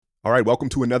All right, welcome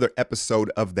to another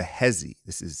episode of The Hezzy.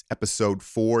 This is episode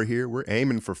 4 here. We're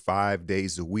aiming for 5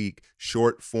 days a week,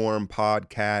 short form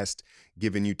podcast,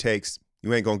 giving you takes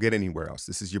you ain't going to get anywhere else.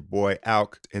 This is your boy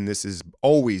Alk, and this is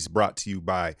always brought to you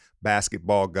by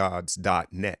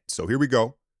basketballgods.net. So here we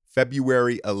go,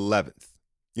 February 11th.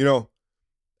 You know,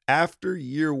 after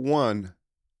year 1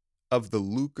 of the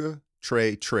Luka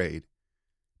Trae trade,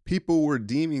 people were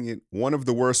deeming it one of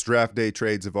the worst draft day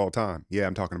trades of all time. Yeah,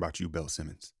 I'm talking about you, Bill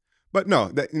Simmons. But no,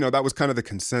 that was kind of the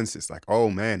consensus. Like, oh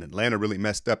man, Atlanta really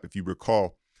messed up, if you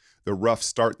recall the rough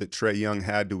start that Trae Young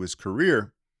had to his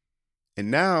career.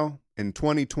 And now in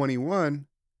 2021,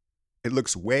 it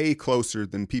looks way closer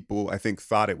than people, I think,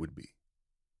 thought it would be.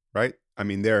 Right? I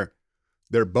mean, they're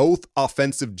both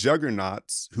offensive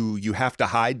juggernauts who you have to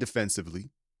hide defensively.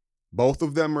 Both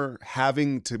of them are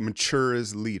having to mature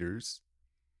as leaders.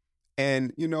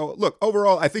 And, look,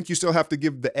 overall, I think you still have to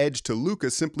give the edge to Luka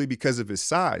simply because of his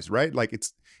size, right? Like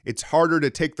it's harder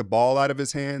to take the ball out of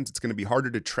his hands. It's going to be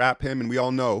harder to trap him. And we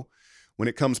all know when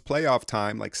it comes playoff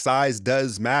time, like size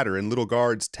does matter, and little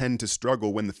guards tend to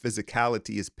struggle when the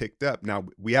physicality is picked up. Now,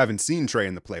 we haven't seen Trae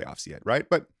in the playoffs yet, right?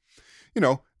 But,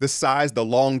 the size, the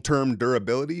long-term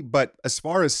durability. But as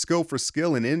far as skill for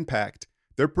skill and impact,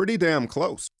 they're pretty damn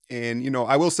close. And,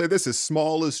 I will say this, as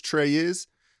small as Trae is,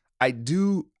 I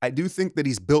do think that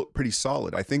he's built pretty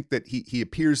solid. I think that he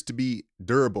appears to be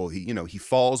durable. He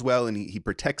falls well and he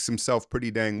protects himself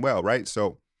pretty dang well, right?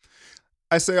 So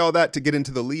I say all that to get into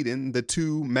the lead-in. The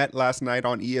two met last night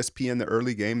on ESPN, the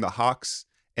early game, the Hawks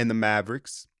and the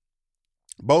Mavericks.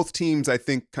 Both teams, I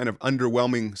think, kind of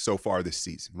underwhelming so far this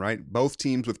season, right? Both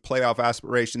teams with playoff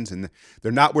aspirations, and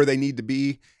they're not where they need to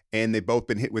be, and they've both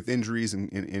been hit with injuries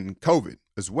and COVID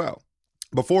as well.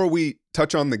 Before we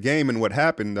touch on the game and what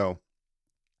happened, though,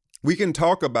 we can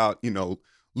talk about,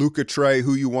 Luka, Trae,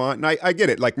 who you want. And I get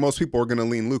it. Like, most people are going to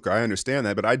lean Luka. I understand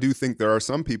that. But I do think there are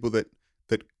some people that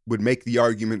would make the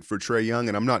argument for Trae Young,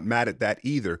 and I'm not mad at that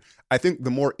either. I think the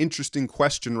more interesting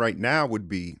question right now would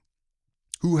be,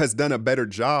 who has done a better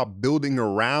job building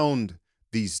around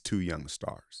these two young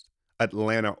stars,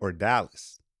 Atlanta or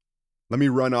Dallas? Let me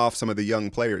run off some of the young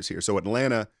players here. So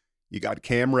Atlanta, you got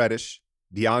Cam Reddish,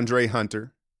 DeAndre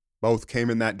Hunter, both came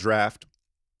in that draft.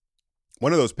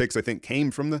 One of those picks, I think,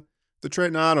 came from the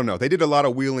trade. No, I don't know. They did a lot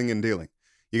of wheeling and dealing.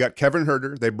 You got Kevin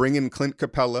Huerter. They bring in Clint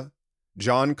Capella,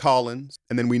 John Collins.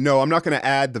 And then we know, I'm not going to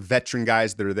add the veteran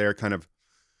guys that are there kind of,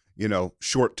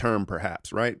 short term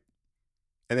perhaps, right?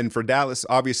 And then for Dallas,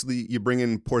 obviously, you bring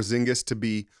in Porzingis to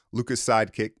be Luka's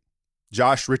sidekick.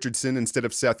 Josh Richardson instead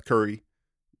of Seth Curry.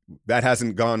 That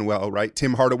hasn't gone well, right?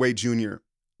 Tim Hardaway Jr.,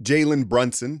 Jalen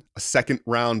Brunson, a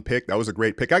second-round pick. That was a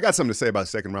great pick. I got something to say about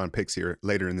second-round picks here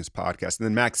later in this podcast. And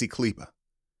then Maxi Kleber.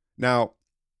 Now,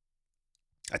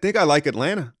 I think I like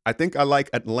Atlanta. I think I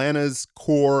like Atlanta's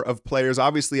core of players.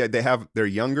 Obviously, they're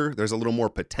younger. There's a little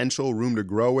more potential, room to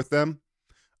grow with them.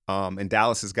 And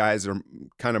Dallas's guys are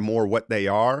kind of more what they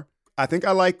are. I think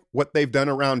I like what they've done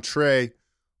around Trae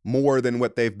more than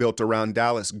what they've built around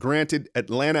Dallas. Granted,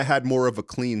 Atlanta had more of a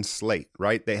clean slate,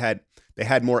 right? They had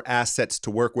more assets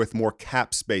to work with, more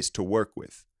cap space to work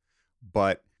with.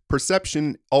 But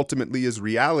perception ultimately is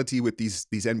reality with these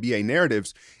NBA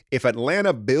narratives. If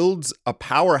Atlanta builds a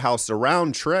powerhouse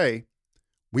around Trae,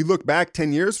 we look back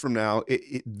 10 years from now,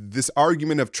 this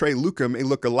argument of Trae Luka may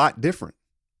look a lot different.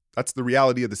 That's the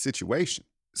reality of the situation.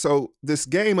 So this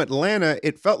game, Atlanta,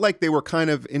 it felt like they were kind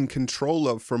of in control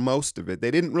of for most of it.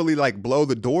 They didn't really blow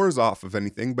the doors off of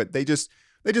anything, but they just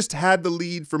had the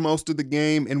lead for most of the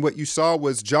game. And what you saw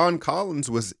was John Collins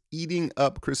was eating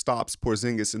up Kristaps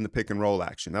Porzingis in the pick and roll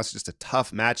action. That's just a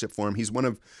tough matchup for him. He's one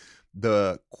of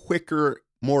the quicker,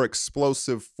 more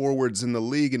explosive forwards in the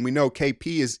league. And we know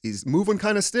KP is moving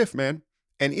kind of stiff, man.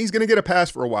 And he's going to get a pass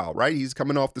for a while, right? He's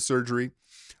coming off the surgery.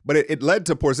 But it led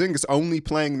to Porzingis only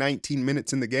playing 19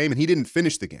 minutes in the game, and he didn't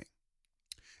finish the game.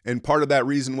 And part of that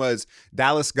reason was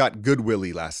Dallas got good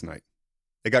Willie last night.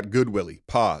 They got good Willie.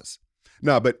 Pause.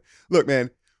 No, but look, man,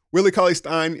 Willie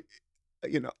Cauley-Stein,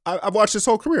 I've watched his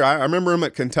whole career. I remember him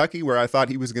at Kentucky where I thought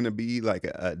he was going to be like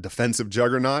a defensive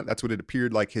juggernaut. That's what it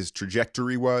appeared like his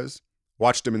trajectory was.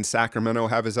 Watched him in Sacramento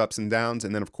have his ups and downs.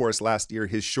 And then, of course, last year,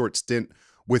 his short stint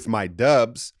with my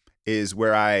Dubs is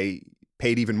where I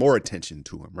paid even more attention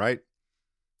to him, right?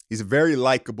 He's a very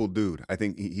likable dude. I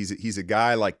think he's a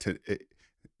guy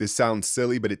this sounds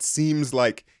silly, but it seems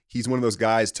like he's one of those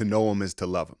guys to know him is to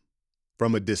love him.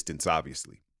 From a distance,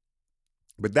 obviously.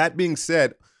 But that being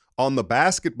said, on the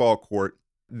basketball court,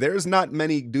 there's not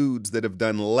many dudes that have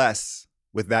done less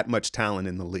with that much talent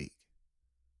in the league.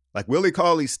 Like Willie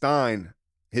Cauley-Stein,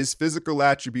 his physical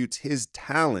attributes, his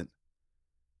talent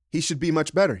he should be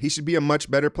much better. He should be a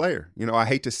much better player. I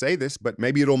hate to say this, but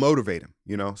maybe it'll motivate him,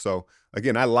 So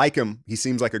again, I like him. He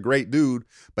seems like a great dude,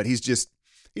 but he's just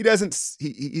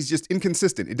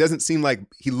inconsistent. It doesn't seem like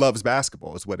he loves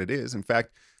basketball is what it is. In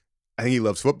fact, I think he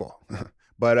loves football.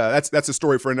 But that's a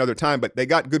story for another time. But they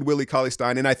got good Willie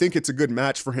Cauley-Stein, and I think it's a good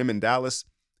match for him in Dallas,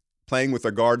 playing with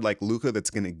a guard like Luka that's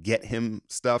going to get him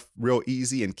stuff real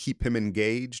easy and keep him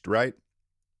engaged, right?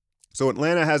 So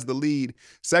Atlanta has the lead.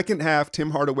 Second half,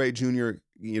 Tim Hardaway Jr.,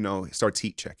 starts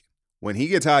heat checking. When he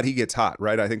gets hot,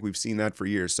 right? I think we've seen that for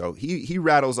years. So he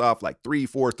rattles off like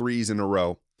 3-4 threes in a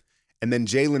row. And then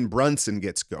Jalen Brunson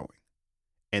gets going.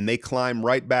 And they climb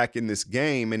right back in this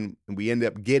game, and we end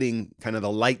up getting kind of the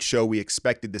light show we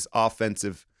expected, this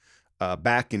offensive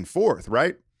back and forth,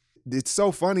 right? It's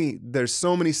so funny. There's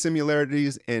so many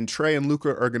similarities, and Trae and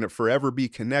Luka are going to forever be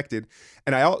connected.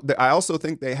 And I also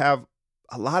think they have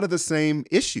a lot of the same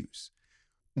issues.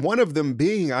 One of them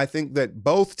being, I think that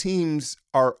both teams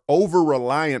are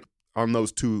over-reliant on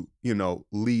those two,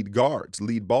 lead guards,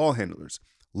 lead ball handlers.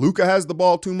 Luka has the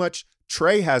ball too much.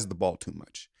 Trae has the ball too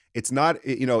much. It's not,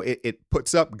 it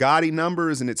puts up gaudy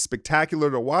numbers and it's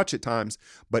spectacular to watch at times,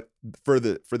 but for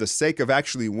the sake of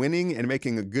actually winning and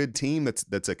making a good team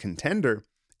that's a contender,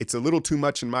 it's a little too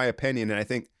much in my opinion, and I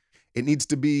think it needs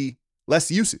to be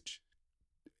less usage.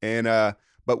 And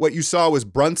but what you saw was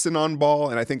Brunson on ball,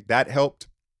 and I think that helped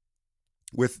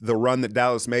with the run that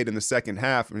Dallas made in the second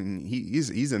half. I mean,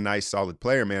 he's a nice, solid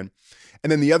player, man. And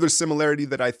then the other similarity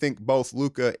that I think both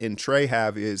Luka and Trae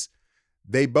have is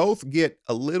they both get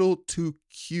a little too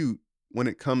cute when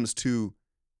it comes to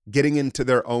getting into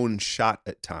their own shot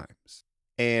at times.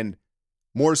 And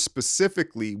more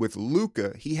specifically with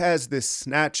Luka, he has this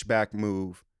snatchback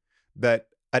move that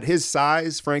at his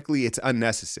size, frankly, it's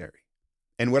unnecessary.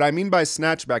 And what I mean by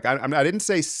snatchback, I didn't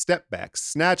say step back,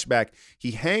 snatchback.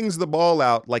 He hangs the ball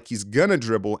out like he's gonna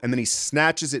dribble, and then he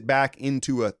snatches it back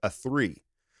into a three.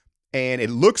 And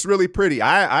it looks really pretty.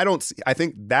 I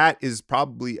think that is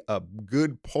probably a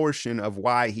good portion of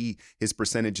why his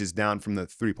percentage is down from the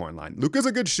three-point line. Luka's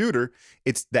a good shooter.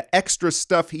 It's the extra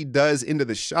stuff he does into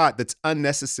the shot that's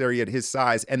unnecessary at his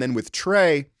size. And then with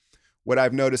Trae, what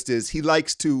I've noticed is he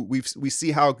likes to, we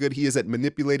see how good he is at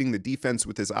manipulating the defense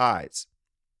with his eyes.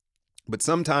 But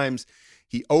sometimes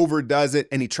he overdoes it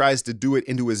and he tries to do it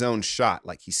into his own shot.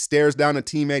 Like he stares down a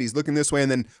teammate, he's looking this way,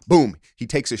 and then boom, he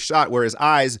takes a shot where his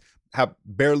eyes have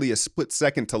barely a split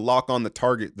second to lock on the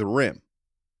target, the rim.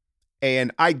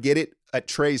 And I get it, at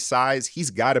Trae's size, he's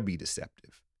got to be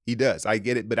deceptive. He does. I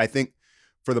get it. But I think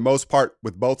for the most part,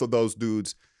 with both of those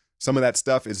dudes, some of that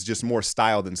stuff is just more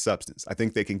style than substance. I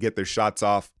think they can get their shots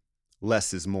off.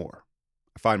 Less is more.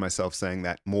 I find myself saying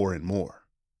that more and more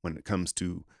when it comes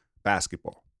to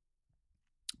basketball.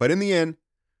 But in the end,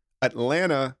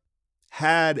 Atlanta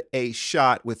had a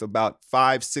shot with about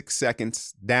 5-6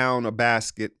 seconds down a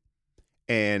basket,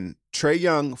 and Trae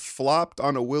Young flopped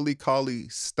on a Willie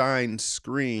Cauley-Stein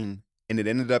screen, and it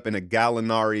ended up in a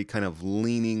Gallinari kind of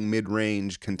leaning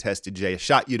mid-range contested J, a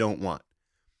shot you don't want.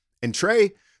 And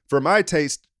Trae, for my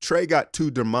taste, Trae got too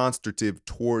demonstrative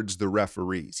towards the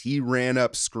referees. He ran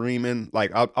up screaming.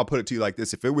 Like, I'll put it to you like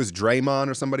this. If it was Draymond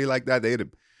or somebody like that,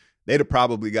 they'd have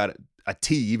probably got a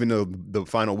T, even though the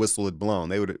final whistle had blown.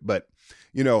 They would, but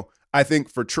I think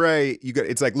for Trae,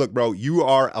 it's like, look, bro, you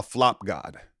are a flop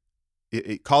god.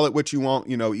 Call it what you want.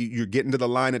 You're getting to the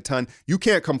line a ton. You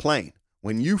can't complain.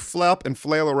 When you flop and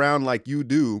flail around like you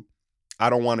do, I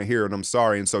don't want to hear it. I'm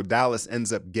sorry. And so Dallas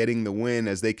ends up getting the win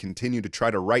as they continue to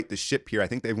try to right the ship here. I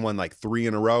think they've won like 3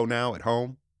 in a row now at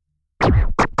home.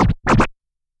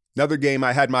 Another game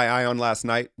I had my eye on last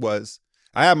night was,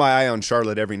 I have my eye on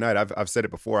Charlotte every night. I've said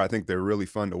it before. I think they're really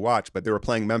fun to watch, but they were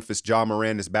playing Memphis. Ja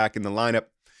Morant is back in the lineup.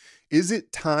 Is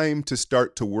it time to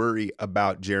start to worry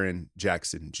about Jaren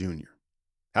Jackson Jr.?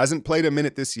 Hasn't played a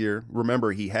minute this year.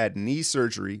 Remember, he had knee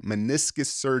surgery, meniscus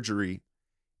surgery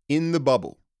in the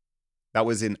bubble. That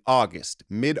was in August,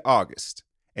 mid-August.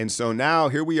 And so now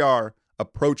here we are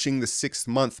approaching the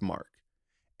 6-month mark.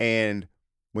 And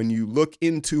when you look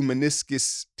into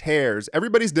meniscus tears,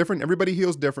 everybody's different. Everybody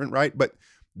heals different, right? But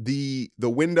the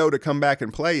window to come back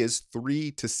and play is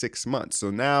 3 to 6 months.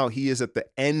 So now he is at the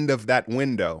end of that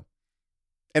window.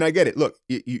 And I get it. Look,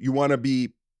 you want to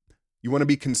be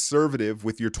conservative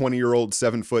with your 20-year-old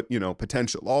 7-foot,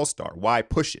 potential all-star. Why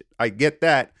push it? I get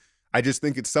that. I just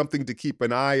think it's something to keep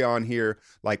an eye on here.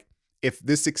 Like, if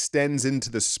this extends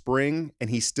into the spring and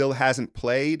he still hasn't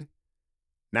played,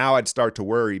 now I'd start to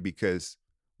worry because,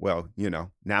 well,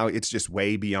 now it's just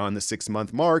way beyond the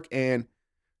 6-month mark. And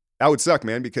that would suck,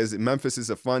 man, because Memphis is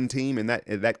a fun team, and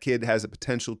that kid has a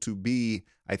potential to be,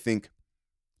 I think,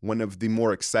 one of the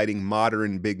more exciting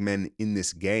modern big men in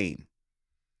this game.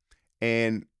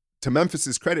 And to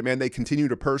Memphis's credit, man, they continue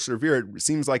to persevere. It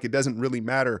seems like it doesn't really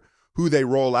matter who they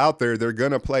roll out there. They're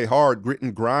going to play hard, grit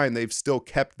and grind. They've still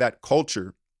kept that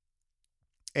culture.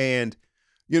 And,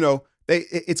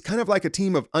 it's kind of like a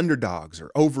team of underdogs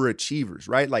or overachievers,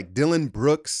 right? Like Dylan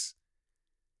Brooks.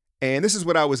 And this is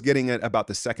what I was getting at about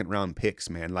the second round picks,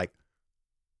 man. Like,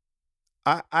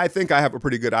 I think I have a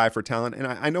pretty good eye for talent, and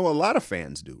I know a lot of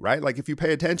fans do, right? Like, if you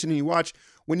pay attention and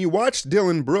when you watched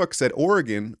Dylan Brooks at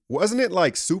Oregon, wasn't it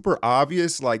like super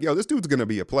obvious? Like, yo, this dude's going to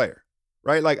be a player,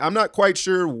 right? Like, I'm not quite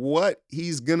sure what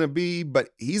he's going to be, but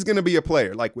he's going to be a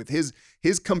player. Like, with his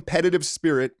competitive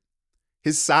spirit,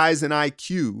 his size and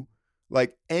IQ,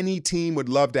 like any team would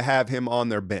love to have him on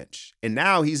their bench. And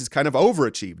now he's kind of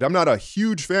overachieved. I'm not a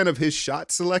huge fan of his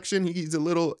shot selection. He's a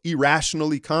little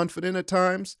irrationally confident at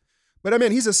times. But I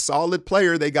mean, he's a solid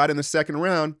player they got in the second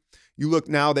round. You look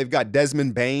now, they've got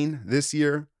Desmond Bane this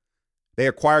year. They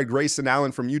acquired Grayson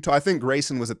Allen from Utah. I think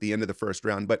Grayson was at the end of the first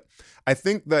round. But I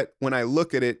think that when I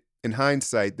look at it in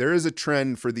hindsight, there is a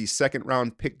trend for these second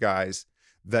round pick guys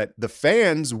that the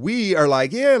fans, we are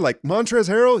like, yeah, like Montrezl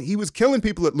Harrell, he was killing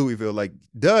people at Louisville. Like,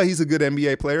 duh, he's a good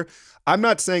NBA player. I'm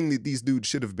not saying that these dudes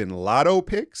should have been lotto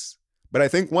picks, but I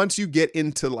think once you get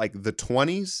into like the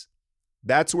 20s,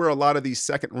 that's where a lot of these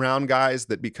second round guys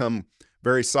that become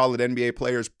very solid NBA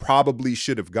players probably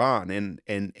should have gone. And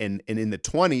in the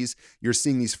 20s, you're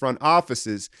seeing these front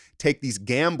offices take these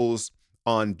gambles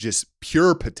on just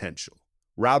pure potential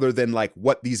rather than like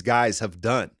what these guys have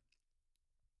done.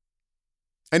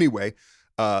 Anyway,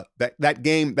 that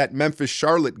game, that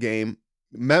Memphis-Charlotte game,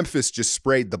 Memphis just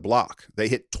sprayed the block. They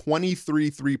hit 23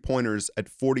 three-pointers at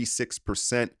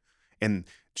 46%, and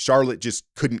Charlotte just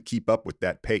couldn't keep up with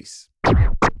that pace.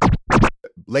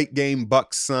 Late game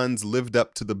Bucks Suns lived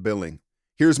up to the billing.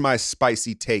 Here's my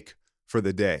spicy take for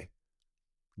the day.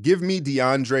 Give me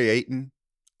DeAndre Ayton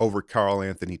over Karl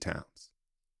Anthony Towns.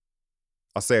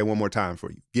 I'll say it one more time for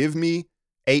you. Give me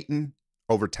Ayton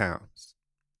over Towns.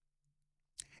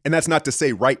 And that's not to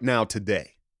say right now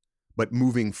today, but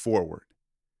moving forward.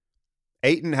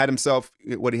 Ayton had himself,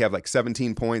 what do you have, like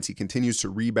 17 points. He continues to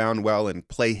rebound well and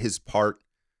play his part.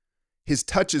 His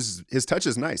touch is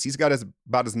nice. He's got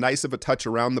about as nice of a touch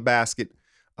around the basket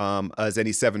as any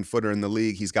 7-footer in the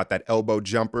league. He's got that elbow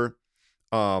jumper.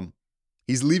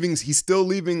 He's still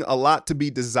leaving a lot to be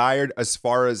desired as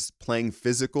far as playing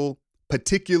physical,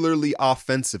 particularly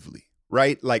offensively,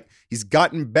 right? Like, he's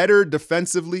gotten better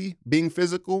defensively being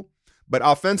physical, but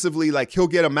offensively, like, he'll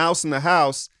get a mouse in the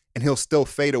house and he'll still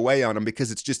fade away on him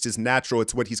because it's just his natural.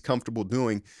 It's what he's comfortable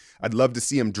doing. I'd love to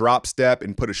see him drop step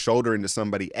and put a shoulder into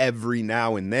somebody every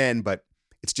now and then, but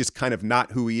it's just kind of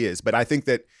not who he is. But I think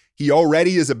that he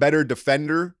already is a better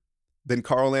defender than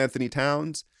Karl Anthony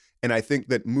Towns. And I think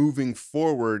that moving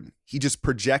forward, he just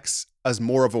projects as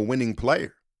more of a winning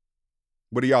player.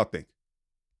 What do y'all think?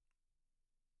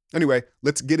 Anyway,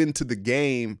 let's get into the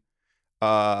game.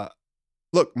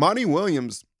 Look, Monty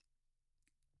Williams,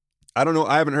 I don't know.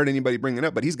 I haven't heard anybody bring it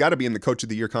up, but he's got to be in the Coach of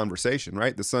the Year conversation,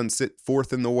 right? The Suns sit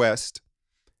fourth in the West,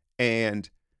 and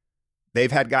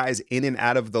they've had guys in and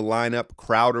out of the lineup.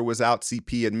 Crowder was out.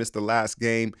 CP had missed the last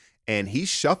game, and he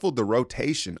shuffled the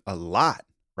rotation a lot,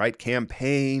 right?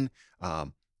 Campaign,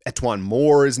 Etwan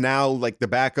Moore is now like the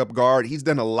backup guard. He's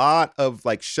done a lot of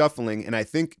like shuffling, and I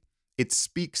think it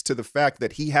speaks to the fact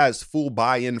that he has full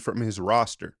buy-in from his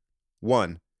roster.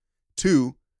 1.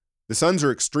 2, the Suns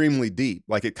are extremely deep.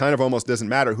 Like, it kind of almost doesn't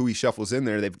matter who he shuffles in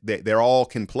there. They're all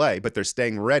can play, but they're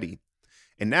staying ready.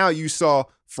 And now you saw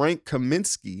Frank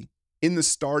Kaminsky in the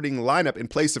starting lineup in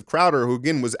place of Crowder, who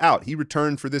again was out. He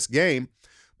returned for this game.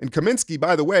 And Kaminsky,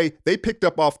 by the way, they picked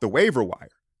up off the waiver wire.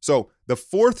 So the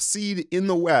 4th seed in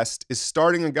the West is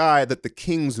starting a guy that the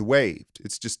Kings waived.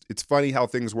 It's funny how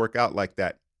things work out like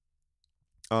that.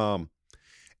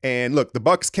 And look, the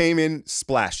Bucks came in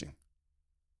splashing.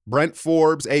 Brent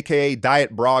Forbes, a.k.a.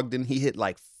 Diet Brogdon, he hit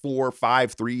like 4 or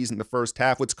 5 threes in the first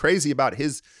half. What's crazy about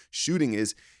his shooting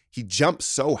is he jumps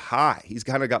so high. He's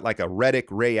kind of got like a Redick,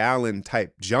 Ray Allen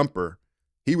type jumper.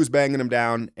 He was banging him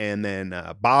down. And then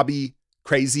Bobby,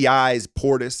 Crazy Eyes,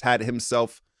 Portis had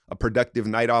himself a productive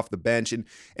night off the bench. And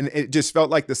it just felt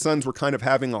like the Suns were kind of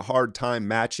having a hard time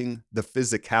matching the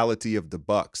physicality of the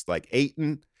Bucks. Like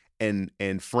Ayton and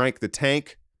Frank the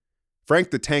Tank.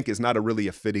 Frank the Tank is not really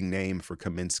a fitting name for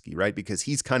Kaminsky, right? Because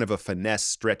he's kind of a finesse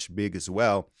stretch big as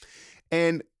well.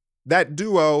 And that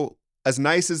duo, as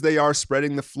nice as they are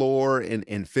spreading the floor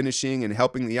and finishing and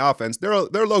helping the offense, they're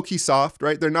low-key soft,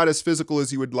 right? They're not as physical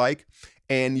as you would like.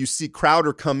 And you see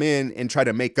Crowder come in and try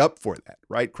to make up for that,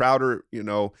 right? Crowder,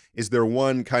 is their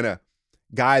one kind of,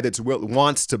 guy that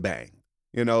wants to bang.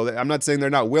 You know, I'm not saying they're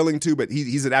not willing to, but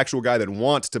he's an actual guy that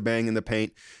wants to bang in the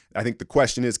paint. I think the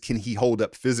question is, can he hold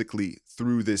up physically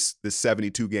through this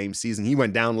 72-game season? He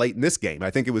went down late in this game.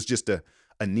 I think it was just a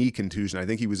knee contusion. I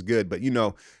think he was good, but you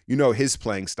know his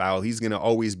playing style. He's going to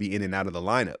always be in and out of the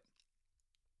lineup.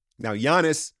 Now,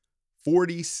 Giannis,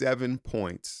 47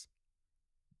 points,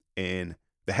 and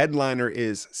the headliner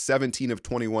is 17 of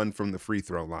 21 from the free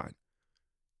throw line.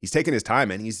 He's taking his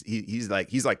time, and he's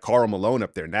like Karl Malone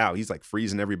up there now. He's like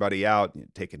freezing everybody out,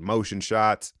 taking motion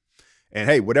shots. And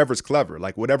hey, whatever's clever,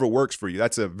 like whatever works for you.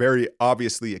 That's a very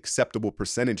obviously acceptable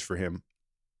percentage for him.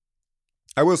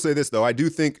 I will say this though, I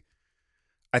think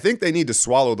they need to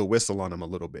swallow the whistle on him a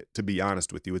little bit, to be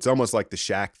honest with you. It's almost like the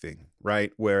Shaq thing,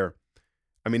 right? Where,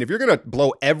 I mean, if you're going to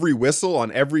blow every whistle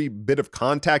on every bit of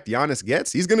contact Giannis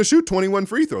gets, he's going to shoot 21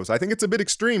 free throws. I think it's a bit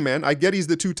extreme, man. I get he's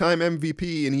the 2-time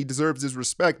MVP and he deserves his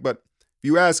respect, but if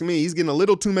you ask me, he's getting a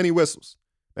little too many whistles.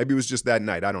 Maybe it was just that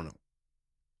night. I don't know.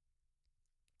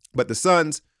 But the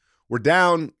Suns were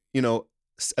down,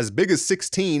 as big as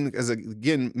 16, because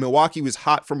again, Milwaukee was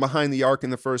hot from behind the arc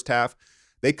in the first half.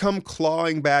 They come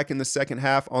clawing back in the second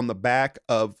half on the back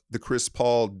of the Chris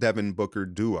Paul, Devin Booker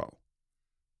duo.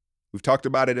 We've talked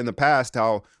about it in the past,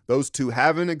 how those two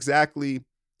haven't exactly,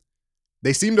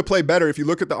 they seem to play better. If you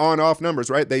look at the on-off numbers,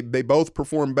 right? They both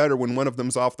perform better when one of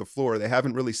them's off the floor. They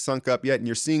haven't really sunk up yet. And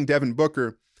you're seeing Devin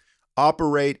Booker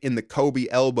operate in the Kobe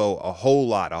elbow a whole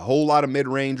lot of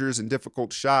mid-rangers and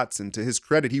difficult shots. And to his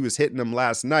credit, he was hitting them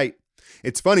last night.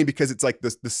 It's funny because it's like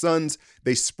the Suns,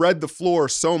 they spread the floor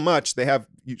so much. They have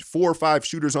 4 or 5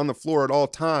 shooters on the floor at all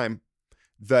time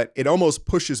that it almost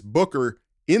pushes Booker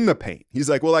in the paint. He's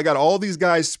like, well, I got all these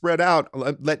guys spread out.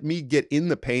 Let me get in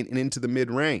the paint and into the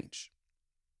mid-range.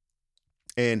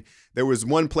 And there was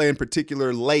one play in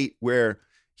particular late where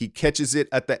he catches it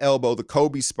at the elbow, the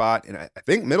Kobe spot, and I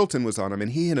think Middleton was on him,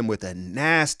 and he hit him with a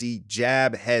nasty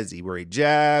jab hezzy where he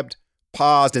jabbed,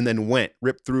 paused, and then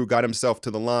ripped through, got himself to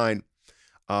the line.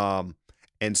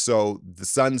 And so the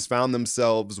Suns found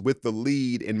themselves with the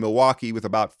lead in Milwaukee with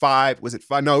about 5. Was it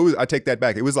 5? No, I take that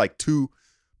back. It was like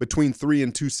between 3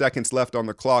 and 2 seconds left on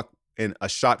the clock, and a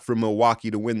shot from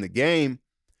Milwaukee to win the game.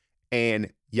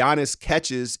 And Giannis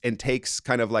catches and takes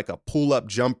kind of like a pull-up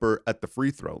jumper at the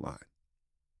free throw line.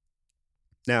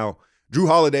 Now, Jrue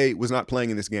Holiday was not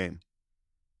playing in this game,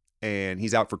 and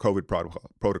he's out for COVID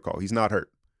protocol. He's not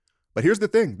hurt. But here's the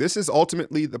thing. This is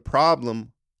ultimately the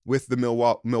problem with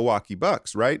the Milwaukee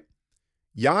Bucks, right?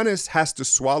 Giannis has to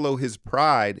swallow his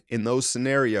pride in those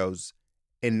scenarios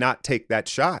and not take that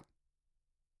shot.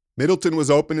 Middleton was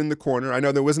open in the corner. I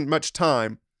know there wasn't much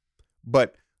time,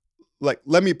 but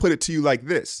let me put it to you like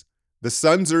this. The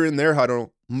Suns are in their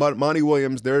huddle. Monty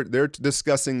Williams, they're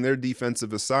discussing their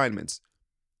defensive assignments.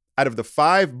 Out of the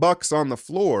 5 Bucks on the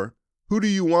floor, who do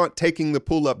you want taking the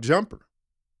pull-up jumper?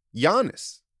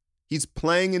 Giannis. He's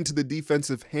playing into the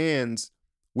defensive hands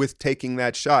with taking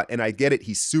that shot. And I get it.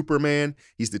 He's Superman.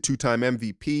 He's the 2-time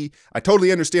MVP. I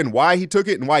totally understand why he took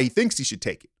it and why he thinks he should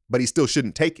take it, but he still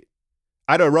shouldn't take it.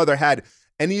 I'd have rather had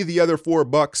any of the other 4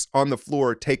 Bucks on the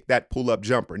floor take that pull-up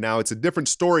jumper. Now, it's a different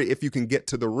story if you can get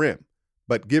to the rim.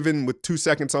 But given with 2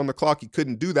 seconds on the clock, he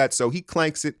couldn't do that, so he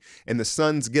clanks it, and the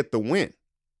Suns get the win.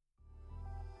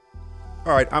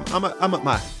 All right, I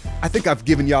think I've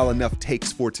given y'all enough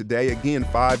takes for today. Again,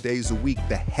 5 days a week,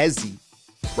 the Hezzy,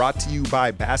 brought to you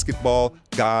by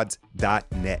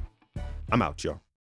basketballgods.net. I'm out, y'all.